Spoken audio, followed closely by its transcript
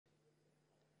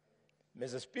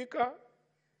Mr. Speaker,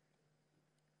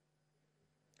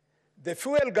 the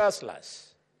fuel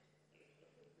guzzlers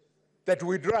that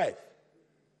we drive,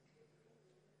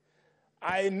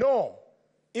 I know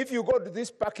if you go to this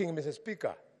parking, Mr.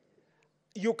 Speaker,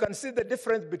 you can see the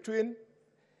difference between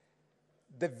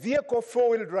the vehicle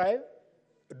four-wheel drive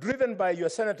driven by your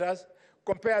senators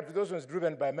compared to those ones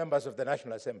driven by members of the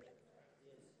National Assembly.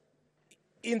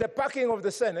 In the parking of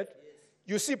the Senate,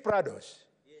 you see Prados.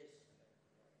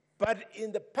 But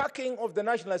in the parking of the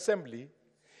National Assembly,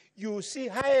 you see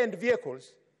high-end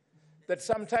vehicles that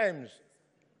sometimes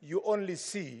you only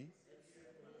see.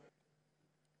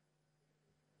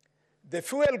 The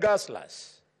fuel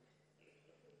guzzlers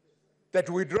that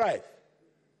we drive,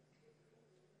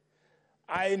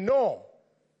 I know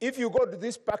if you go to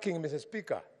this parking, Mr.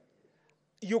 Speaker,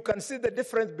 you can see the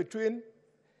difference between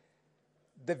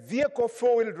the vehicle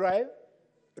four-wheel drive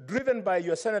driven by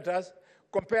your senators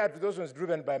compared to those ones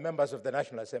driven by members of the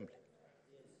National Assembly.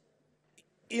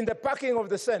 In the parking of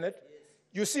the Senate,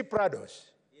 you see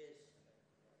Prados.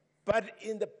 But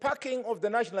in the parking of the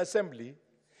National Assembly,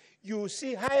 you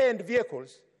see high-end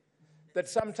vehicles that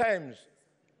sometimes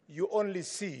you only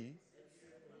see.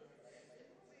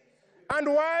 And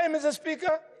why, Mr.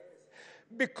 Speaker?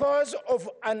 Because of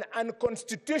an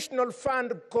unconstitutional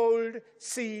fund called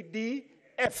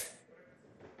C.D.F.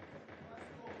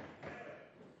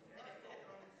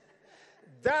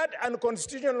 That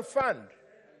unconstitutional fund,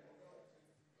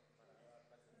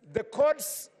 the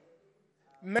courts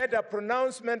made a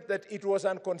pronouncement that it was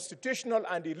unconstitutional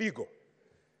and illegal.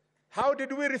 How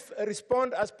did we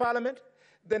respond as Parliament?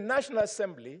 The National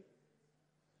Assembly,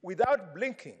 without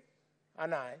blinking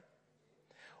an eye,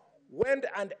 went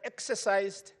and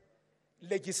exercised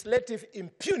legislative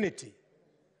impunity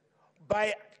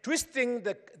by twisting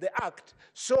the act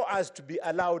so as to be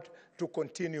allowed to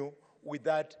continue with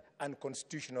that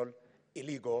unconstitutional,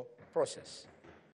 illegal process.